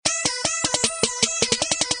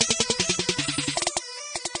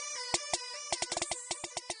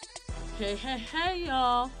Hey,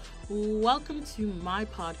 y'all. Welcome to my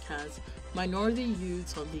podcast, Minority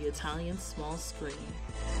Youths on the Italian Small Screen.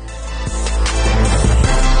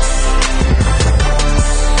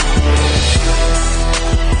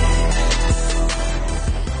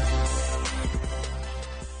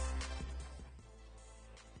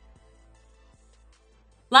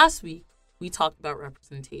 Last week, we talked about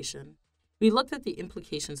representation. We looked at the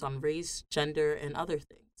implications on race, gender, and other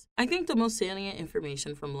things. I think the most salient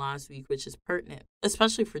information from last week, which is pertinent,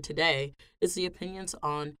 especially for today, is the opinions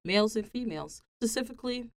on males and females.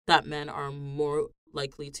 Specifically, that men are more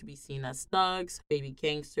likely to be seen as thugs, baby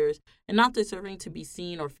gangsters, and not deserving to be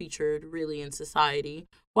seen or featured really in society,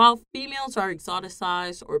 while females are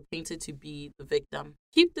exoticized or painted to be the victim.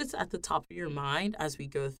 Keep this at the top of your mind as we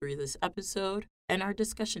go through this episode and our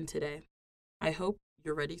discussion today. I hope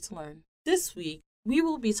you're ready to learn. This week, we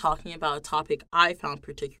will be talking about a topic I found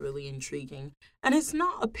particularly intriguing, and it's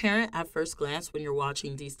not apparent at first glance when you're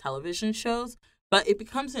watching these television shows, but it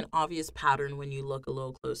becomes an obvious pattern when you look a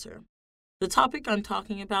little closer. The topic I'm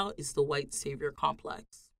talking about is the white savior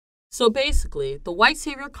complex. So basically, the white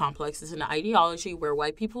savior complex is an ideology where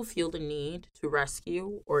white people feel the need to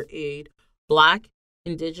rescue or aid Black,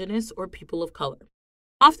 Indigenous, or people of color,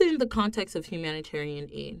 often in the context of humanitarian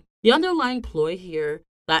aid. The underlying ploy here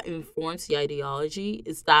that informs the ideology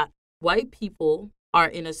is that white people are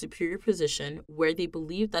in a superior position where they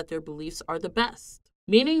believe that their beliefs are the best,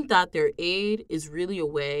 meaning that their aid is really a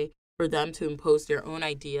way for them to impose their own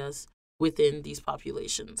ideas within these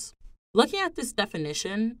populations. Looking at this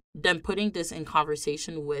definition, then putting this in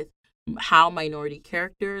conversation with how minority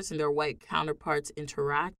characters and their white counterparts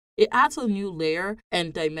interact, it adds a new layer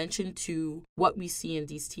and dimension to what we see in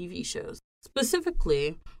these TV shows.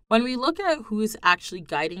 Specifically, when we look at who is actually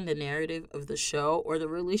guiding the narrative of the show or the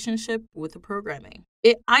relationship with the programming,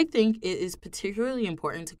 I think it is particularly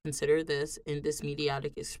important to consider this in this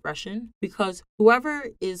mediatic expression because whoever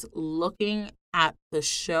is looking at the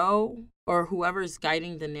show or whoever is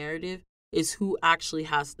guiding the narrative is who actually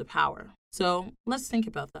has the power. So let's think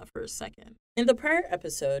about that for a second. In the prior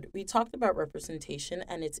episode, we talked about representation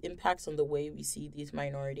and its impacts on the way we see these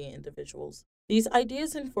minority individuals. These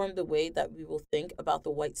ideas inform the way that we will think about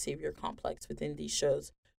the white savior complex within these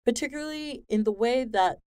shows, particularly in the way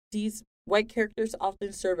that these white characters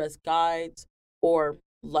often serve as guides or,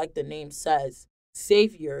 like the name says,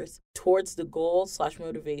 saviors towards the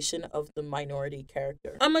goal/motivation of the minority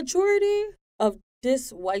character. A majority of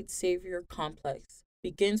this white savior complex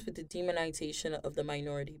begins with the demonization of the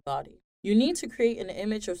minority body. You need to create an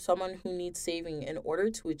image of someone who needs saving in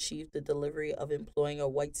order to achieve the delivery of employing a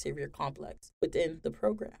white savior complex within the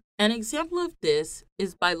program. An example of this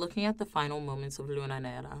is by looking at the final moments of Luna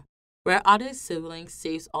Nera, where Ade's sibling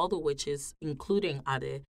saves all the witches, including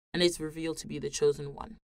Ade, and is revealed to be the chosen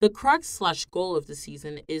one. The crux/goal of the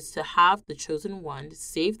season is to have the chosen one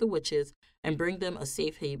save the witches and bring them a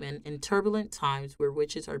safe haven in turbulent times where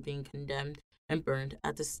witches are being condemned and burned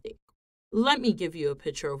at the stake. Let me give you a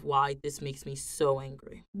picture of why this makes me so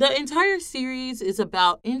angry. The entire series is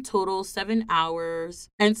about, in total, 7 hours,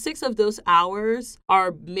 and 6 of those hours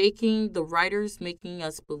are the writers making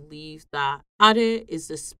us believe that Ade is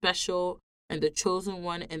the special and the chosen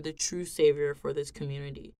one and the true savior for this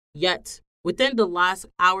community. Yet, within the last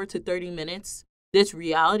hour to 30 minutes, this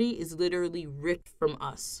reality is literally ripped from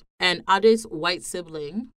us. And Ade's white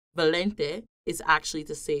sibling, Valente, is actually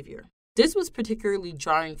the savior. This was particularly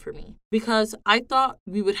jarring for me because I thought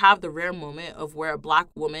we would have the rare moment of where a Black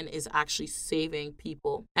woman is actually saving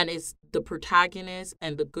people and is the protagonist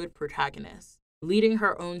and the good protagonist, leading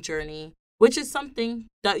her own journey, which is something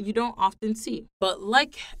that you don't often see. But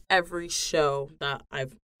like every show that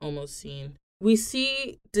I've almost seen, we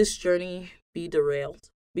see this journey be derailed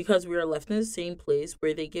because we are left in the same place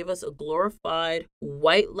where they give us a glorified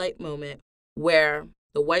white light moment where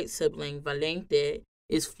the white sibling, Valente,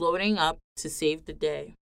 is floating up to save the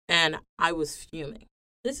day, and I was fuming.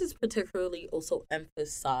 This is particularly also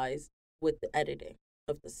emphasized with the editing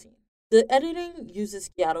of the scene. The editing uses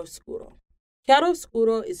chiaroscuro.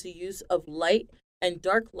 Chiaroscuro is the use of light and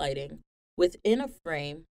dark lighting within a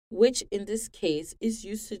frame, which in this case is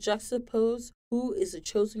used to juxtapose who is the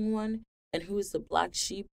chosen one and who is the black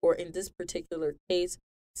sheep, or in this particular case,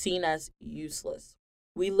 seen as useless.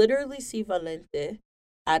 We literally see Valente,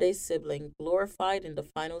 Ade's sibling, glorified in the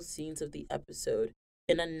final scenes of the episode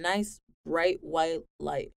in a nice bright white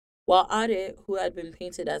light, while Ade, who had been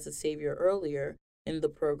painted as a savior earlier in the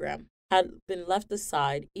program, had been left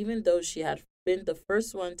aside even though she had been the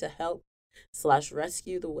first one to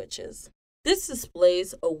help/rescue the witches. This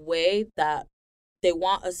displays a way that they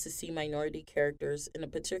want us to see minority characters in a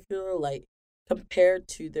particular light compared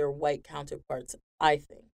to their white counterparts, I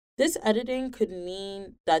think. This editing could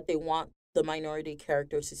mean that they want the minority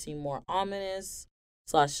characters to seem more ominous,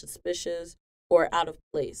 slash suspicious, or out of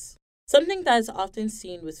place. Something that is often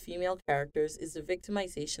seen with female characters is the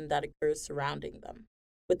victimization that occurs surrounding them.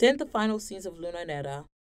 Within the final scenes of Luna Negra,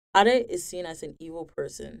 Are is seen as an evil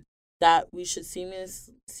person that we should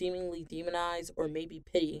seemingly demonize or maybe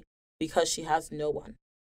pity because she has no one.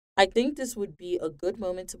 I think this would be a good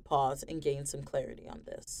moment to pause and gain some clarity on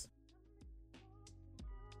this.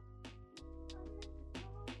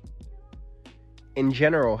 In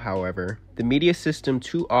general, however, the media system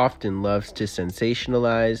too often loves to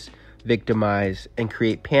sensationalize, victimize, and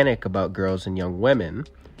create panic about girls and young women,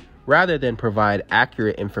 rather than provide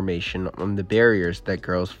accurate information on the barriers that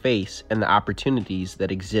girls face and the opportunities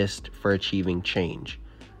that exist for achieving change.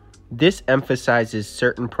 This emphasizes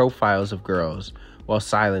certain profiles of girls while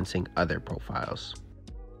silencing other profiles.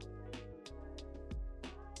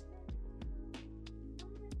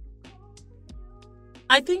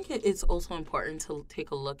 I think it is also important to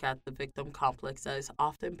take a look at the victim complex that is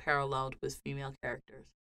often paralleled with female characters.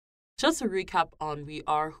 Just to recap on We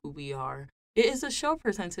Are Who We Are, it is a show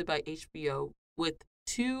presented by HBO with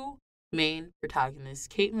two main protagonists,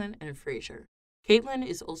 Caitlin and Frasier. Caitlin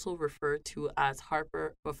is also referred to as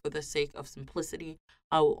Harper, but for the sake of simplicity,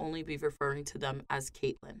 I will only be referring to them as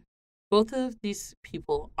Caitlin. Both of these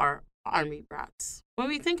people are army brats. When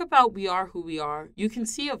we think about We Are Who We Are, you can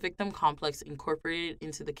see a victim complex incorporated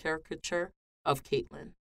into the caricature of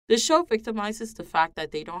Caitlin. The show victimizes the fact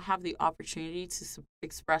that they don't have the opportunity to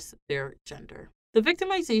express their gender. The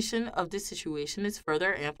victimization of this situation is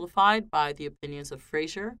further amplified by the opinions of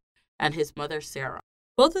Frasier and his mother, Sarah.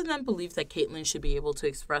 Both of them believe that Caitlin should be able to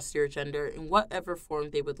express their gender in whatever form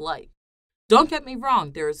they would like. Don't get me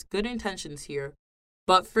wrong, there is good intentions here,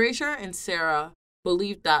 but Frasier and Sarah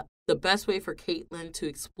believe that the best way for Caitlin to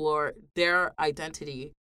explore their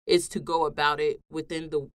identity is to go about it within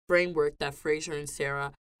the framework that Frasier and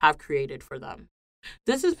Sarah have created for them.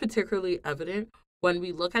 This is particularly evident when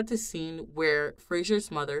we look at the scene where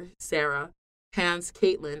Frasier's mother, Sarah, hands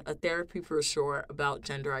Caitlin a therapy brochure about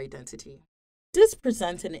gender identity. This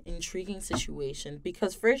presents an intriguing situation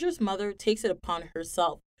because Frasier's mother takes it upon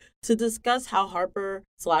herself to discuss how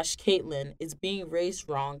Harper/Caitlin is being raised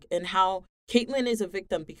wrong and how Caitlin is a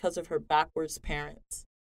victim because of her backwards parents.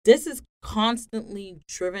 This is constantly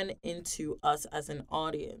driven into us as an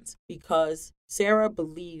audience because Sarah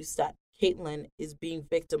believes that Caitlin is being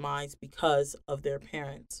victimized because of their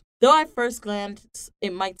parents. Though at first glance,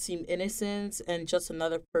 it might seem innocent and just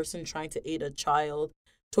another person trying to aid a child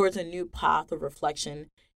towards a new path of reflection,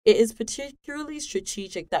 it is particularly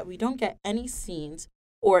strategic that we don't get any scenes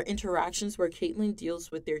or interactions where Caitlin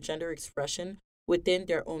deals with their gender expression within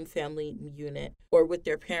their own family unit or with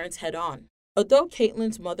their parents head on. Although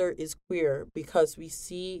Caitlin's mother is queer because we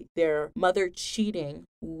see their mother cheating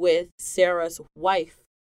with Sarah's wife,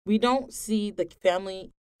 we don't see the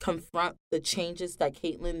family confront the changes that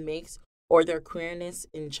Caitlin makes or their queerness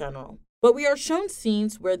in general. But we are shown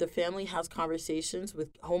scenes where the family has conversations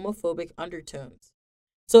with homophobic undertones.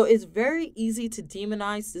 So it's very easy to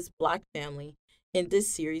demonize this Black family in this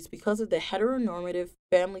series because of the heteronormative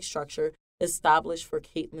family structure established for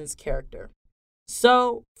Caitlin's character.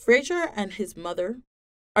 So Frasier and his mother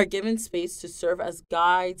are given space to serve as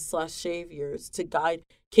guides/saviors to guide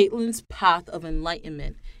Caitlin's path of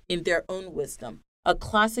enlightenment in their own wisdom, a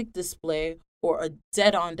classic display or a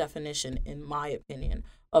dead-on definition, in my opinion,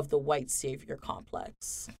 of the white savior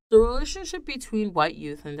complex. The relationship between white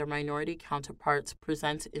youth and their minority counterparts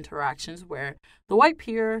presents interactions where the white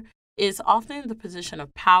peer is often in the position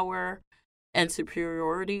of power and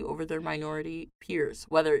superiority over their minority peers,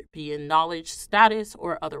 whether it be in knowledge, status,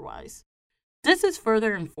 or otherwise. This is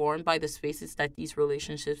further informed by the spaces that these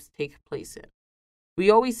relationships take place in. We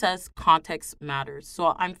always says context matters,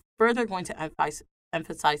 so I'm further going to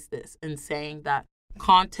emphasize this in saying that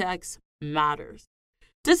context matters.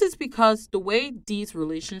 This is because the way these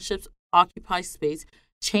relationships occupy space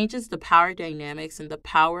changes the power dynamics and the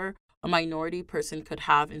power a minority person could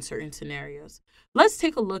have in certain scenarios. Let's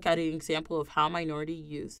take a look at an example of how minority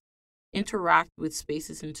youth interact with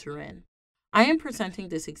spaces in Turin. I am presenting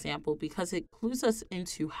this example because it clues us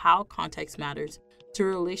into how context matters to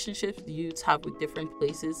relationships youths have with different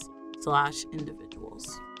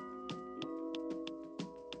places/individuals.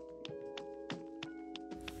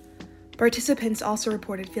 Participants also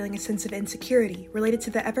reported feeling a sense of insecurity related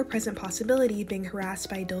to the ever-present possibility of being harassed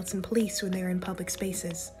by adults and police when they are in public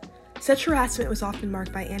spaces. Such harassment was often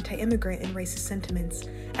marked by anti-immigrant and racist sentiments,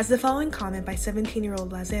 as the following comment by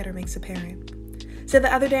 17-year-old Lazare makes apparent. So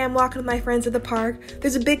the other day I'm walking with my friends at the park.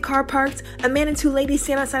 There's a big car parked. A man and two ladies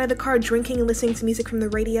stand outside of the car drinking and listening to music from the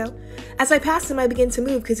radio. As I pass them, I begin to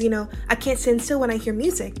move because, I can't stand still when I hear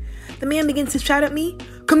music. The man begins to shout at me,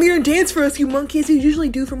 "Come here and dance for us, you monkeys, you usually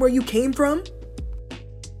do from where you came from."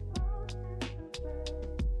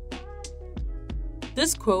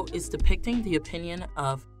 This quote is depicting the opinion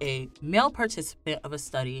of a male participant of a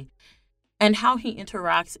study and how he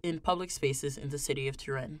interacts in public spaces in the city of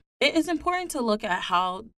Turin. It is important to look at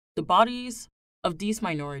how the bodies of these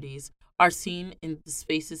minorities are seen in the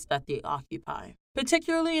spaces that they occupy,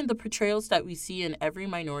 particularly in the portrayals that we see in every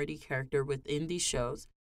minority character within these shows.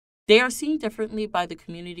 They are seen differently by the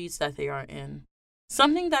communities that they are in.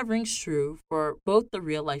 Something that rings true for both the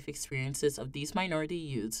real-life experiences of these minority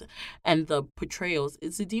youths and the portrayals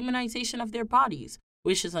is the demonization of their bodies,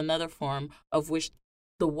 which is another form of which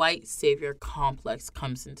the white savior complex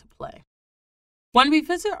comes into play. When we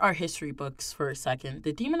visit our history books for a second,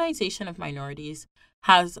 the demonization of minorities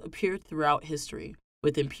has appeared throughout history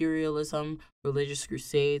with imperialism, religious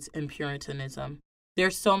crusades, and Puritanism. There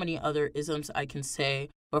are so many other isms I can say,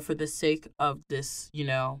 but for the sake of this,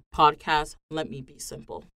 podcast, let me be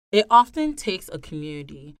simple. It often takes a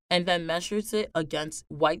community and then measures it against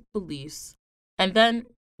white beliefs, and then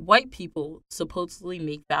white people supposedly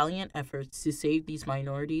make valiant efforts to save these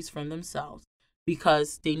minorities from themselves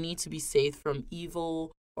because they need to be saved from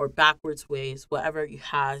evil or backwards ways, whatever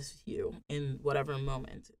has you in whatever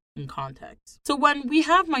moment in context. So when we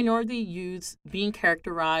have minority youths being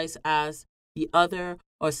characterized as the other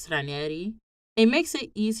or stranieri, it makes it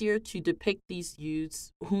easier to depict these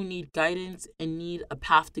youths who need guidance and need a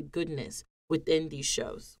path to goodness within these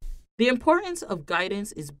shows. The importance of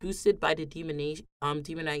guidance is boosted by the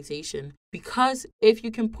demonization because if you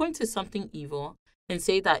can point to something evil and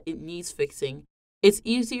say that it needs fixing, it's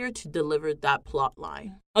easier to deliver that plot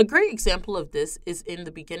line. A great example of this is in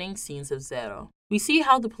the beginning scenes of Zero. We see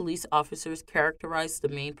how the police officers characterize the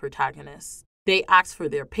main protagonists. They ask for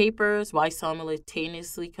their papers while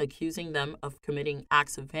simultaneously accusing them of committing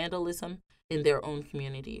acts of vandalism in their own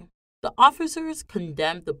community. The officers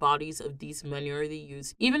condemn the bodies of these minority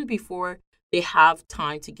youths even before they have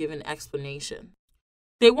time to give an explanation.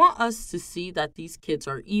 They want us to see that these kids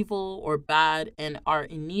are evil or bad and are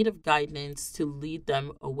in need of guidance to lead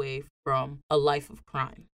them away from a life of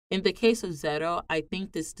crime. In the case of Zero, I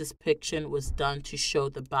think this depiction was done to show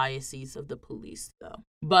the biases of the police, though.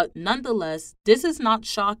 But nonetheless, this is not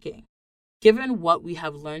shocking, given what we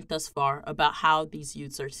have learned thus far about how these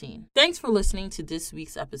youths are seen. Thanks for listening to this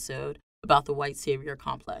week's episode about the white savior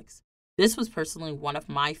complex. This was personally one of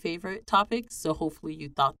my favorite topics, so hopefully you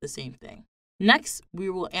thought the same thing. Next, we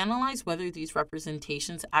will analyze whether these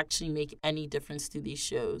representations actually make any difference to these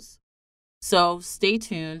shows. So stay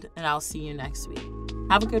tuned, and I'll see you next week.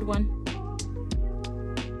 Have a good one.